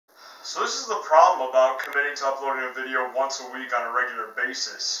So this is the problem about committing to uploading a video once a week on a regular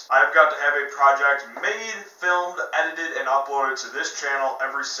basis. I've got to have a project made, filmed, edited, and uploaded to this channel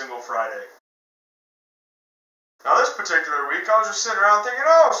every single Friday. Now this particular week, I was just sitting around thinking,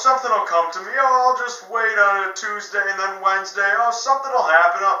 oh, something will come to me. Oh, I'll just wait on a Tuesday and then Wednesday. Oh, something will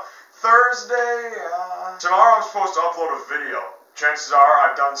happen. Oh, Thursday. Tomorrow I'm supposed to upload a video. Chances are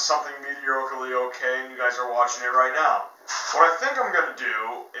I've done something mediocrely okay and you guys are watching it right now. What I think I'm going to do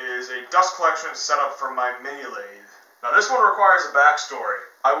is a dust collection setup for my mini lathe. Now this one requires a backstory.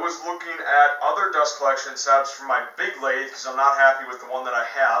 I was looking at other dust collection setups for my big lathe because I'm not happy with the one that I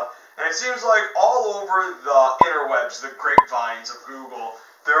have. And it seems like all over the interwebs, the grapevines of Google,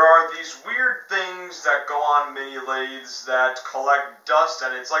 there are these weird things that go on mini lathes that collect dust,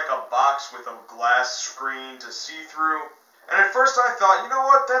 and it's like a box with a glass screen to see through. And at first I thought, you know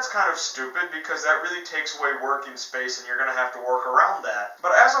what, that's kind of stupid because that really takes away working space and you're going to have to work around that.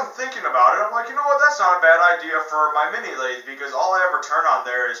 But as I'm thinking about it, I'm like, you know what, that's not a bad idea for my mini lathe because all I ever turn on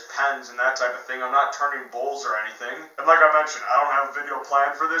there is pens and that type of thing. I'm not turning bowls or anything. And like I mentioned, I don't have a video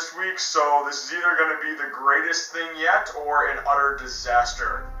planned for this week, so this is either going to be the greatest thing yet or an utter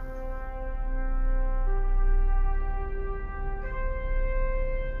disaster.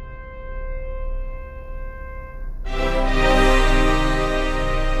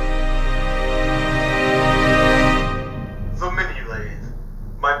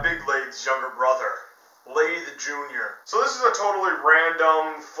 Younger brother, Lathe Jr. So this is a totally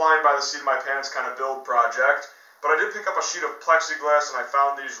random, flying by the seat of my pants kind of build project, but I did pick up a sheet of plexiglass and I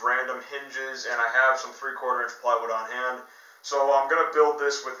found these random hinges and I have some 3/4 inch plywood on hand, so I'm going to build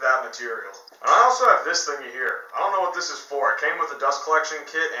this with that material. And I also have this thingy here. I don't know what this is for. It came with a dust collection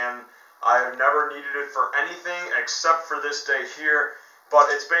kit and I have never needed it for anything except for this day here, but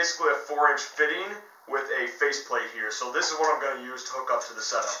it's basically a 4-inch fitting with a faceplate here, so this is what I'm going to use to hook up to the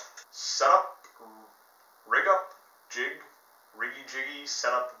setup. Setup, rig up, jig, riggy jiggy,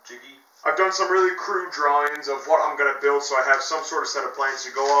 setup, jiggy. I've done some really crude drawings of what I'm going to build so I have some sort of set of plans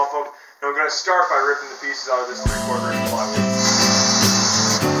to go off of. And I'm going to start by ripping the pieces out of this 3/4 inch plywood.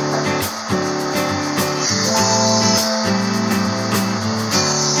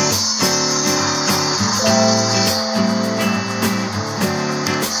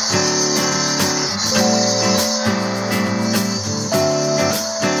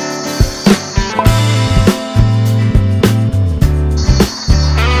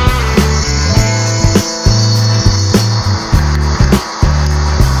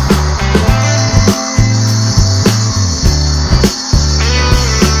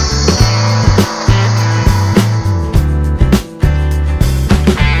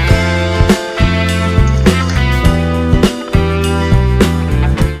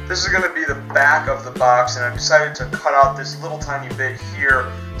 Back of the box, and I decided to cut out this little tiny bit here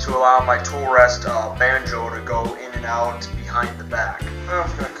to allow my tool rest banjo to go in and out behind the back. I'm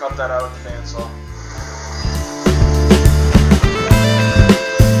just going to cut that out with the bandsaw.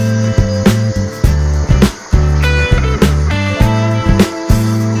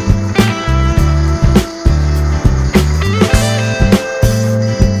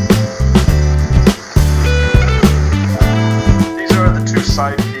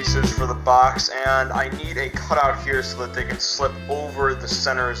 For the box, and I need a cutout here so that they can slip over the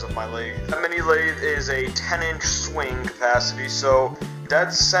centers of my lathe. The mini lathe is a 10-inch swing capacity, so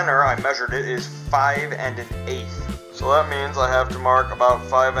dead center, I measured it, is 5 1/8. So that means I have to mark about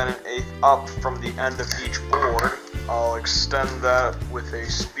 5 1/8 up from the end of each board. I'll extend that with a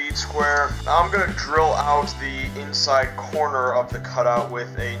speed square. Now I'm going to drill out the inside corner of the cutout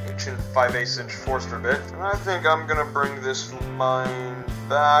with an 1 5/8 inch Forster bit. And I think I'm going to bring this line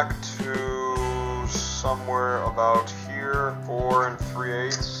back to somewhere about here, 4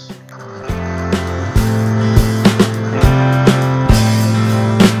 3/8.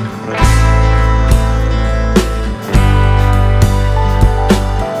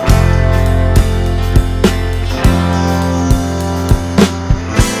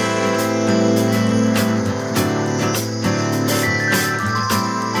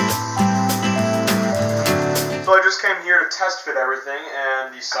 Came here to test fit everything,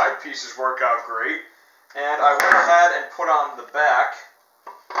 and the side pieces work out great, and I went ahead and put on the back,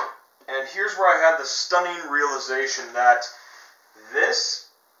 and here's where I had the stunning realization that this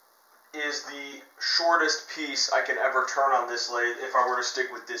is the shortest piece I can ever turn on this lathe if I were to stick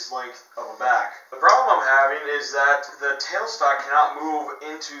with this length of a back. The problem I'm having is that the tailstock cannot move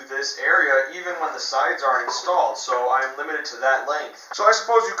into this area even when the sides aren't installed, so I'm limited to that length. So I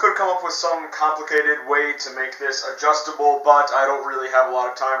suppose you could come up with some complicated way to make this adjustable, but I don't really have a lot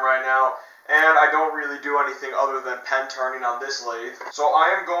of time right now, and I don't really do anything other than pen turning on this lathe. So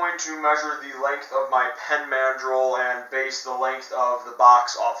I am going to measure the length of my pen mandrel and base the length of the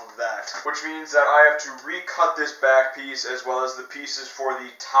box off of that, which means that I have to recut this back piece as well as the pieces for the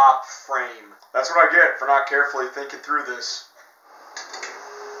top frame. That's what I get for not carefully thinking through this.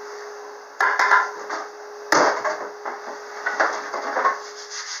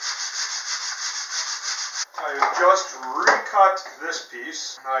 Just recut this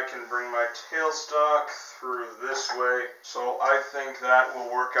piece. I can bring my tailstock through this way, so I think that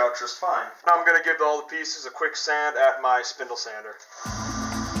will work out just fine. Now I'm going to give all the pieces a quick sand at my spindle sander.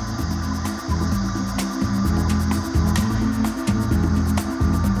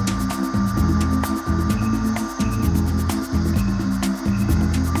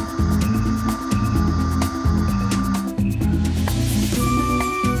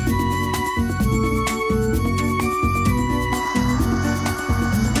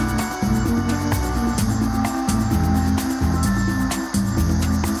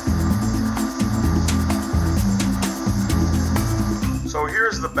 So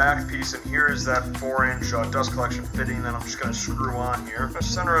here's the back piece, and here is that 4-inch dust collection fitting that I'm just going to screw on here. I'm going to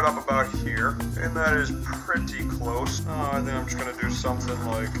center it up about here, and that is pretty close. I think I'm just going to do something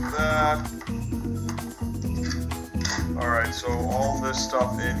like that. Alright, so all this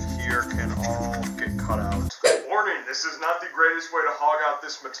stuff in here can all get cut out. Warning, this is not the greatest way to hog out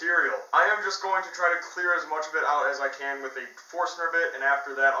this material. I am just going to try to clear as much of it out as I can with a Forstner bit, and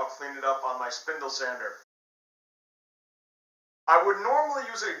after that I'll clean it up on my spindle sander. I would normally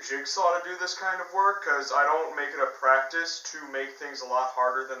use a jigsaw to do this kind of work because I don't make it a practice to make things a lot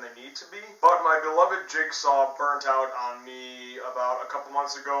harder than they need to be. But my beloved jigsaw burnt out on me about a couple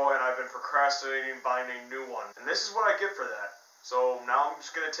months ago, and I've been procrastinating buying a new one. And this is what I get for that. So now I'm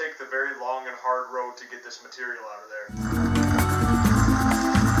just going to take the very long and hard road to get this material out of there.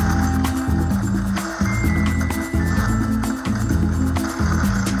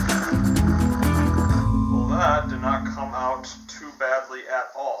 That did not come out too badly at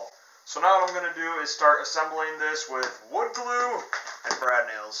all. So now what I'm going to do is start assembling this with wood glue and brad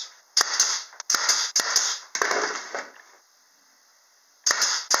nails.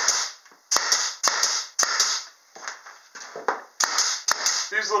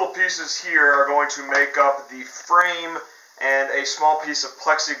 These little pieces here are going to make up the frame, and a small piece of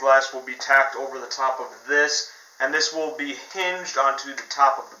plexiglass will be tacked over the top of this, and this will be hinged onto the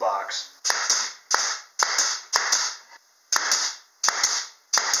top of the box.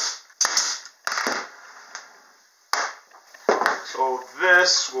 So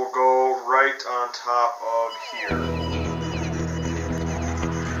this will go right on top of here.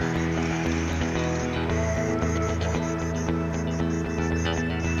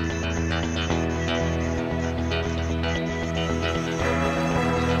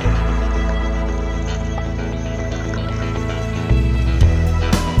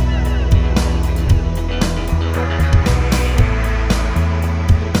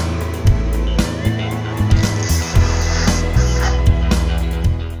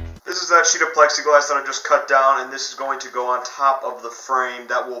 That sheet of plexiglass that I just cut down, and this is going to go on top of the frame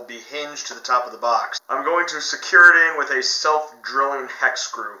that will be hinged to the top of the box. I'm going to secure it in with a self-drilling hex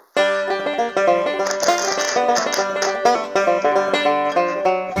screw.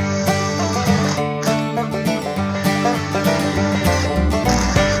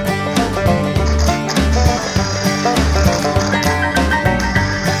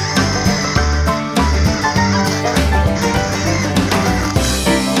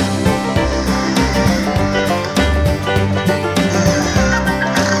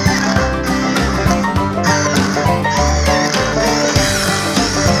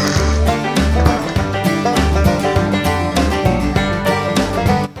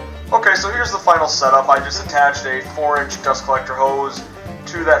 Final setup, I just attached a 4-inch dust collector hose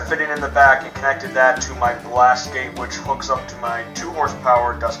to that fitting in the back and connected that to my blast gate, which hooks up to my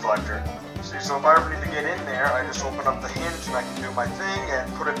 2-horsepower dust collector. See, so if I ever need to get in there, I just open up the hinge and I can do my thing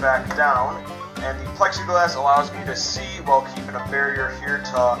and put it back down. And the plexiglass allows me to see while keeping a barrier here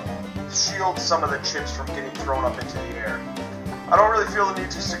to shield some of the chips from getting thrown up into the air. I don't really feel the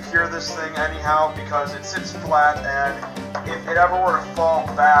need to secure this thing anyhow because it sits flat, and if it ever were to fall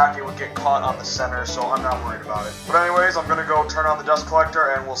back, it would get caught on the center, so I'm not worried about it. But anyways, I'm going to go turn on the dust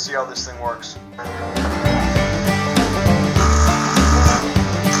collector and we'll see how this thing works.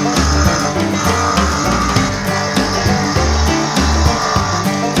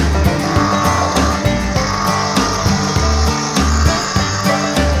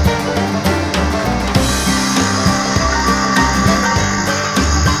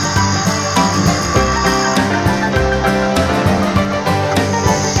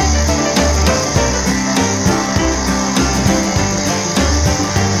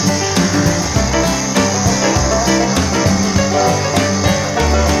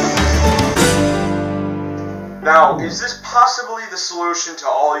 is this possibly the solution to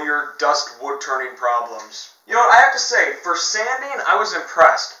all your dust wood turning problems? You know what, I have to say, for sanding, I was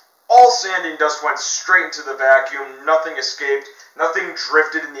impressed. All sanding dust went straight into the vacuum, nothing escaped, nothing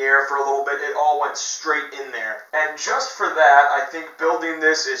drifted in the air for a little bit, it all went straight in there. And just for that, I think building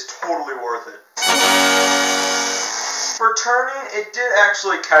this is totally worth it. For turning, it did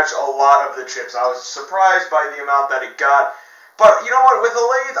actually catch a lot of the chips. I was surprised by the amount that it got. But you know what, with a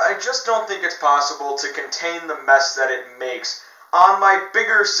lathe, I just don't think it's possible to contain the mess that it makes. On my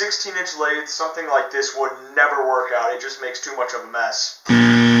bigger 16-inch lathe, something like this would never work out. It just makes too much of a mess.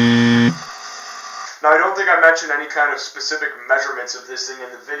 Now, I don't think I mentioned any kind of specific measurements of this thing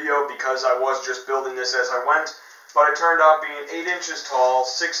in the video because I was just building this as I went, but it turned out being 8 inches tall,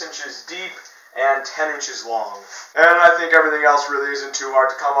 6 inches deep, and 10 inches long. And I think everything else really isn't too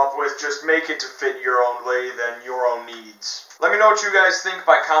hard to come up with. Just make it to fit your own lathe and your own needs. Let me know what you guys think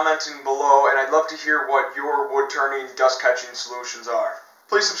by commenting below, and I'd love to hear what your wood-turning, dust-catching solutions are.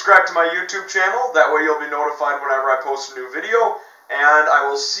 Please subscribe to my YouTube channel. That way you'll be notified whenever I post a new video, and I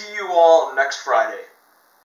will see you all next Friday.